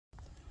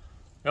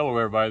Hello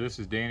everybody, this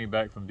is Danny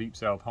back from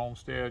Deepsouth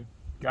Homestead.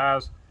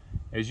 Guys,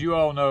 as you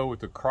all know, with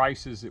the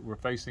crisis that we're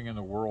facing in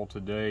the world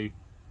today,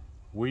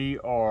 we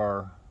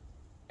are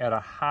at a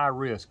high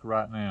risk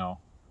right now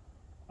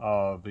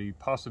of the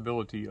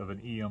possibility of an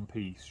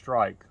EMP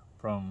strike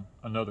from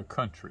another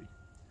country.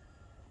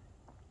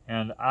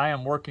 And I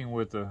am working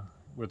with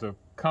a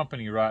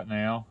company right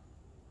now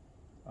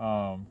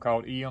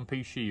called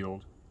EMP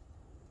Shield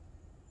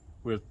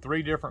with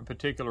 3 different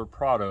particular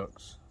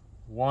products.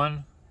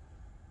 One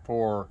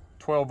for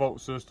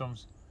 12-volt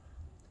systems,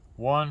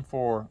 one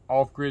for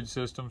off-grid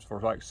systems for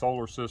like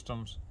solar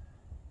systems,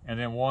 and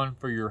then one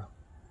for your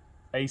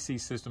AC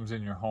systems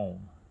in your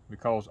home,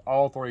 because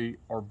all 3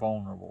 are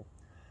vulnerable.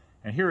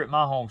 And here at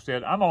my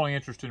homestead, I'm only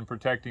interested in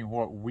protecting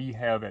what we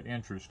have at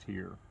interest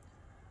here.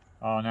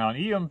 Now an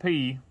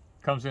EMP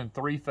comes in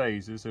 3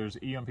 phases. There's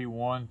EMP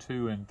 1,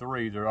 2, and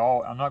 3. They're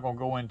all, I'm not going to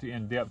go into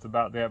in depth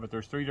about that, but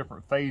there's 3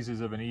 different phases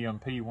of an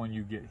EMP when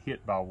you get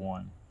hit by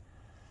one.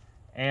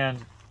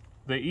 And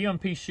the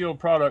EMP Shield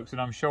products that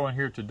I'm showing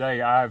here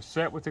today, I've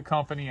sat with the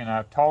company and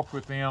I've talked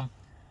with them.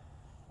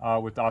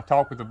 I've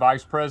talked with the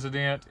vice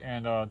president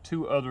and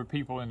 2 other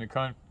people in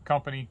the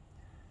company,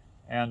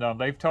 and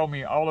they've told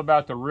me all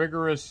about the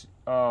rigorous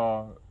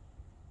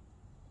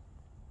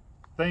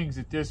things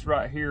that this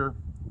right here,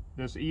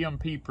 this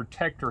EMP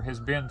protector,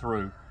 has been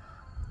through.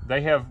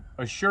 They have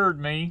assured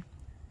me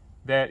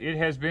that it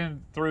has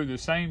been through the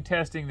same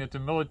testing that the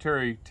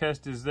military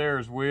tests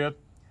theirs with,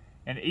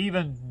 and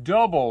even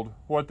doubled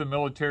what the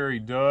military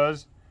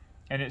does,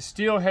 and it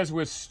still has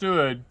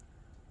withstood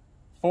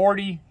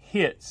 40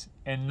 hits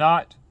and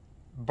not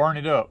burn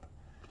it up.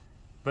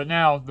 But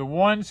now the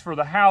ones for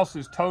the house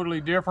is totally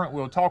different.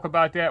 We'll talk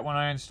about that when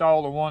I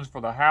install the ones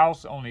for the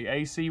house on the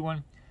AC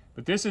one.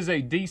 But this is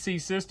a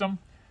DC system.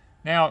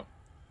 Now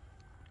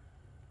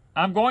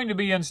I'm going to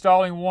be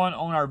installing one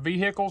on our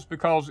vehicles,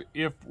 because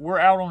if we're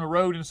out on the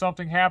road and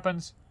something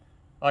happens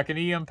like an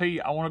EMP,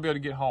 I want to be able to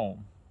get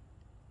home.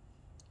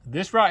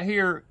 This right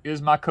here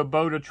is my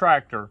Kubota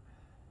Tractor.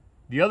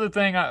 The other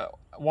thing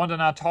Wanda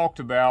and I talked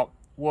about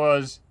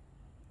was,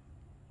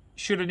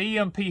 should an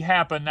EMP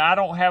happen, now I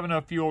don't have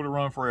enough fuel to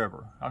run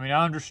forever. I mean,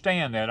 I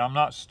understand that. I'm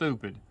not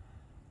stupid.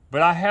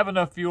 But I have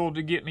enough fuel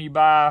to get me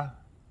by.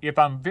 If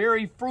I'm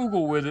very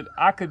frugal with it,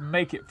 I could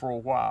make it for a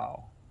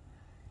while.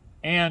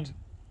 And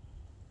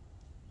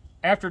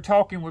after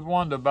talking with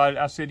Wanda about it,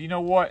 I said, you know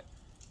what?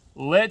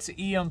 Let's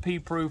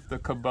EMP-proof the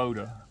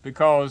Kubota,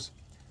 because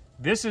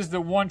this is the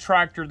one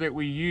tractor that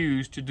we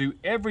use to do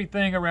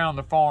everything around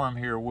the farm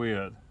here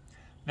with.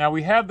 Now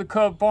we have the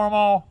Cub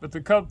Farmall, but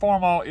the Cub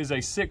Farmall is a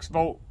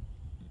 6-volt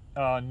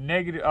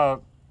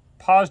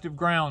positive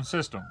ground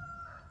system.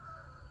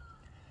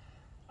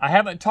 I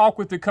haven't talked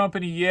with the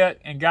company yet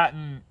and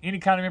gotten any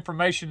kind of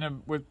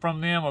information from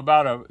them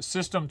about a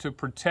system to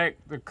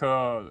protect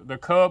the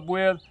Cub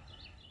with.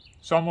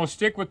 So I'm going to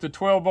stick with the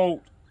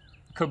 12-volt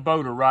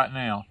Kubota right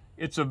now.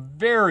 It's a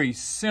very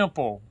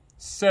simple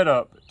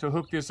setup to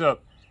hook this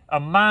up. A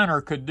minor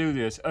could do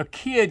this. A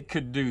kid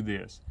could do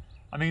this.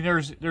 I mean,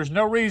 there's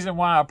no reason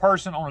why a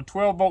person on a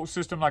 12-volt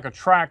system like a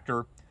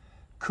tractor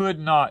could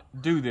not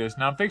do this.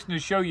 Now I'm fixing to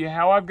show you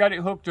how I've got it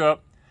hooked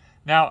up.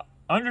 Now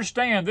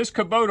understand, this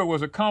Kubota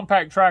was a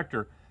compact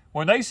tractor.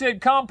 When they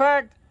said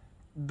compact,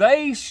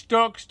 they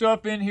stuck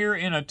stuff in here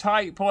in a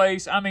tight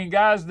place. I mean,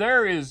 guys,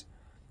 there is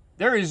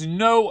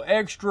no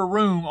extra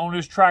room on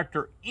this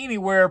tractor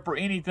anywhere for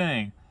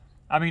anything.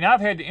 I mean,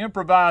 I've had to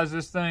improvise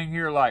this thing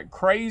here like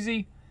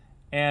crazy,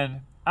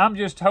 and I'm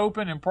just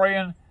hoping and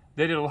praying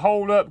that it'll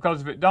hold up, because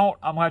if it don't,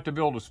 I'm going to have to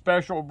build a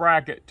special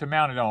bracket to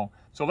mount it on.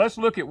 So let's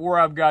look at where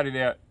I've got it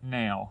at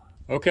now.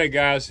 Okay,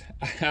 guys,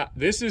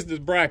 this is the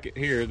bracket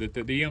here,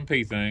 the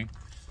EMP thing,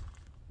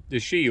 the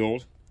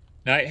shield.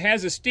 Now, it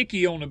has a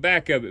sticky on the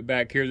back of it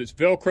back here that's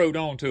Velcroed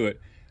onto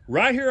it.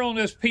 Right here on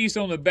this piece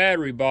on the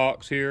battery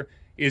box here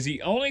is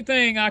the only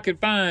thing I could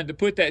find to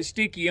put that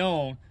sticky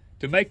on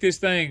to make this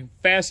thing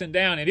fasten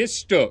down, and it's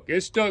stuck.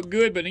 It's stuck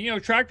good, but you know,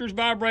 tractors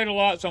vibrate a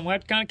lot, so I'm going to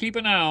have to kind of keep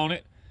an eye on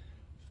it.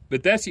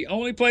 But that's the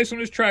only place on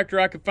this tractor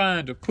I could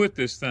find to put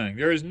this thing.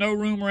 There is no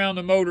room around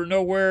the motor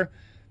nowhere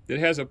that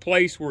has a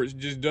place where it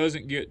just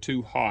doesn't get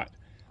too hot.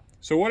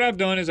 So what I've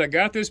done is I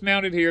got this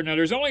mounted here. Now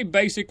there's only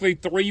basically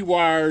 3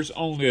 wires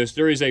on this.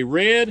 There is a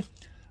red,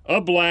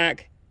 a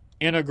black,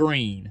 and a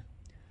green.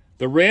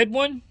 The red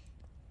one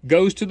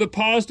goes to the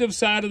positive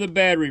side of the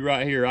battery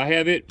right here. I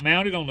have it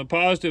mounted on the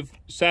positive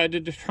side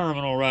of the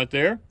terminal right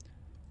there,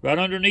 right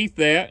underneath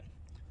that.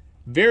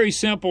 Very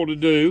simple to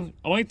do.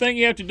 Only thing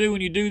you have to do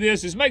when you do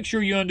this is make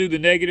sure you undo the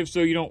negative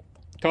so you don't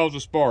cause a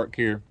spark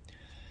here.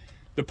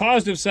 The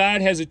positive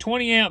side has a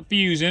 20 amp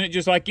fuse in it,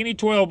 just like any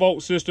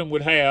 12-volt system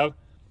would have,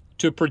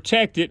 to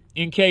protect it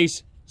in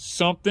case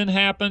something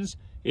happens.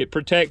 It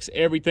protects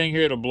everything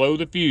here. It'll blow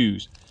the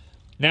fuse.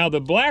 Now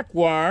the black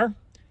wire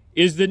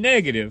is the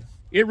negative.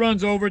 It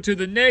runs over to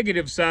the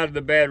negative side of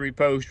the battery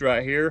post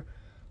right here,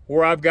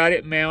 where I've got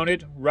it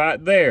mounted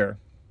right there.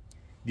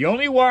 The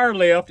only wire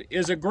left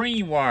is a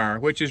green wire,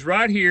 which is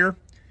right here,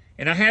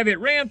 and I have it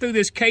ran through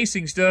this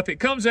casing stuff. It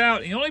comes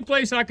out, the only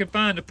place I could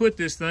find to put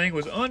this thing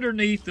was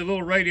underneath the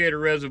little radiator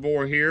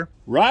reservoir here.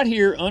 Right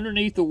here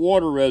underneath the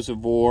water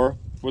reservoir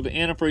where the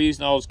antifreeze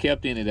and all is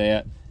kept in it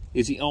at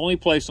is the only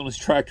place on this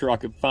tractor I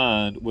could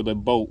find with a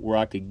bolt where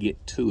I could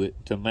get to it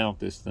to mount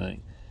this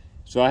thing.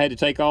 So I had to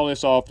take all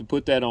this off to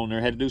put that on there.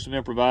 I had to do some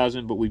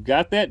improvising, but we've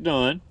got that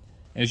done.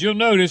 As you'll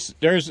notice,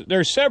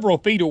 there's several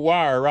feet of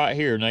wire right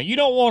here. Now, you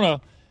don't want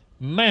to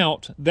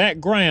mount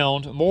that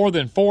ground more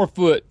than 4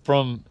 foot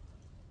from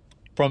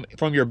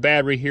your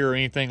battery here or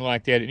anything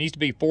like that. It needs to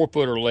be 4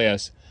 foot or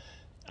less.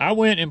 I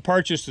went and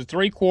purchased a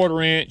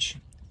 3/4 inch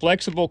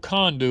flexible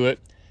conduit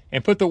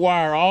and put the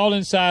wire all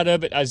inside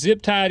of it. I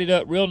zip tied it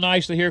up real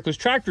nicely here because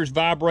tractors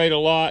vibrate a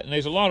lot and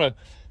there's a lot of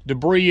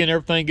debris and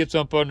everything gets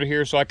up under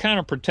here, so I kind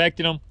of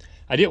protected them.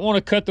 I didn't want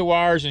to cut the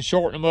wires and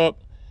shorten them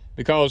up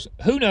because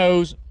who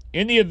knows,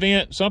 in the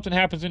event something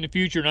happens in the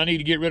future and I need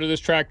to get rid of this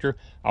tractor,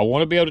 I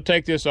want to be able to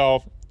take this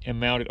off and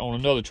mount it on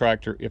another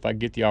tractor if I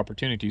get the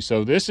opportunity.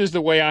 So this is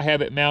the way I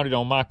have it mounted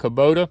on my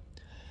Kubota.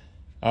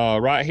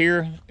 Right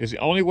here is the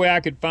only way I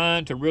could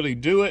find to really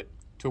do it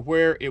to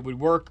where it would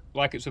work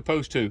like it's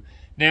supposed to.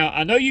 Now,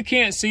 I know you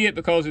can't see it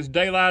because it's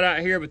daylight out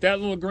here, but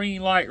that little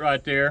green light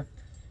right there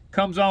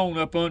comes on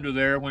up under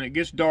there. When it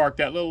gets dark,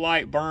 that little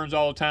light burns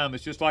all the time.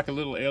 It's just like a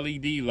little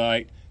LED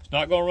light. It's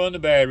not going to run the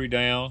battery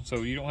down,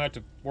 so you don't have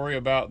to worry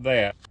about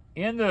that.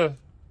 In the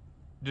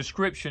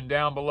description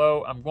down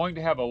below, I'm going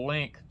to have a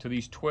link to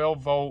these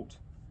 12-volt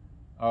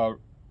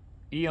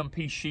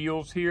EMP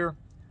shields here.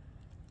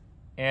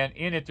 And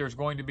in it, there's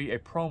going to be a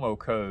promo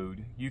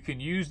code. You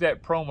can use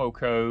that promo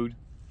code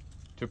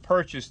to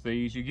purchase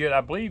these. You get,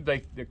 I believe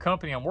the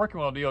company I'm working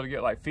with a deal to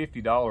get like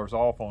 $50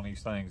 off on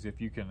these things if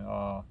you can,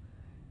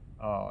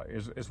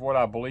 is what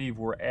I believe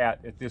we're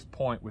at this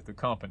point with the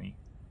company.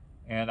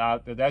 And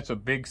that's a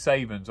big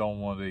savings on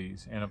one of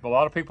these. And if a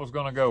lot of people's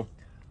going to go,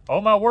 oh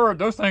my word,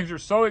 those things are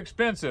so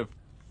expensive.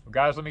 Well,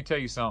 guys, let me tell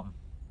you something.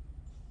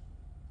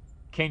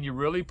 Can you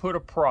really put a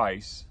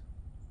price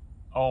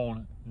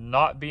on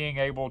not being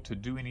able to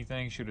do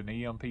anything should an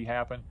EMP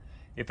happen?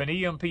 If an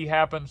EMP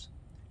happens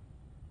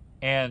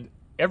and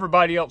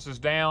everybody else is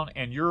down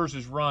and yours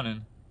is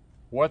running,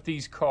 what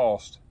these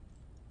cost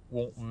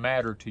won't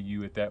matter to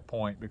you at that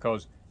point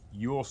because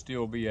you'll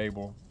still be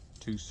able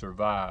to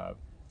survive.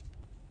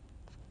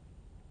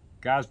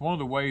 Guys, one of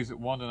the ways that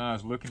Wanda and I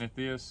is looking at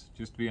this,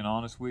 just being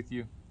honest with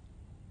you,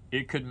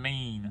 it could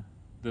mean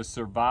the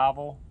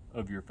survival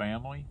of your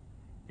family.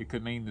 It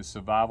could mean the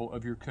survival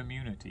of your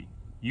community.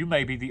 You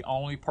may be the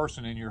only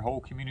person in your whole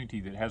community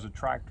that has a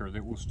tractor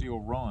that will still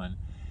run.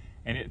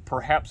 And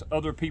perhaps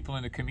other people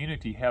in the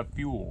community have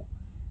fuel.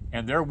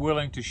 And they're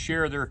willing to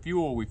share their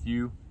fuel with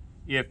you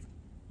if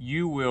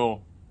you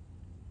will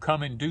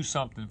come and do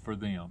something for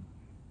them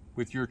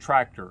with your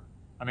tractor.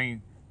 I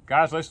mean,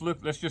 guys,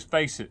 let's just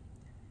face it.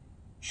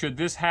 Should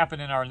this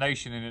happen in our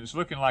nation, and it's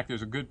looking like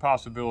there's a good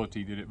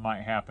possibility that it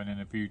might happen in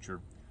the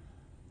future,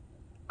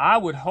 I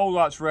would whole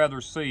lots rather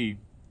see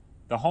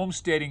the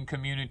homesteading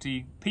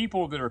community,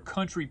 people that are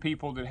country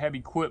people that have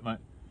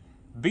equipment,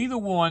 be the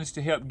ones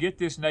to help get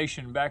this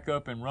nation back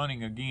up and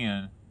running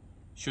again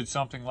should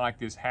something like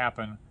this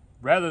happen,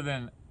 rather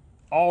than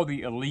all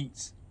the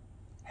elites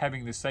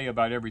having to say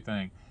about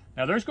everything.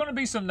 Now, there's going to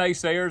be some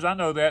naysayers. I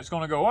know that. It's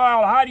going to go,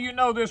 well, how do you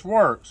know this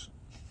works?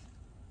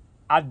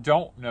 I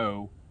don't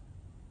know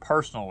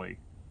personally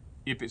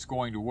if it's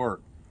going to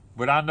work.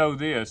 But I know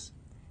this.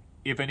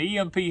 If an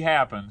EMP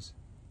happens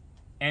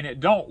and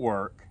it don't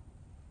work,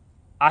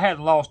 I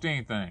hadn't lost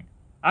anything.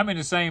 I'm in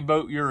the same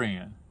boat you're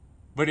in.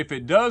 But if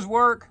it does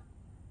work,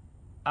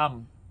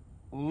 I'm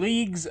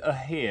leagues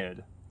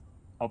ahead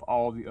of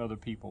all the other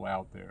people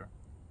out there.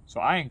 So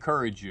I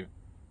encourage you,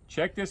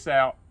 check this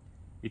out.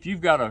 If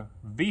you've got a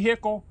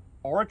vehicle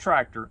or a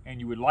tractor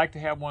and you would like to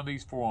have one of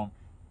these for them,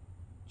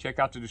 check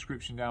out the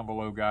description down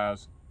below,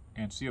 guys,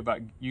 and see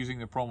about using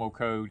the promo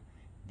code.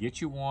 Get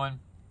you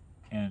one,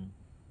 and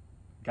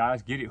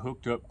guys, get it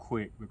hooked up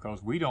quick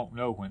because we don't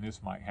know when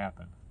this might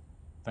happen.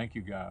 Thank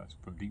you, guys,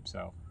 from Deep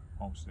South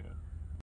Homestead.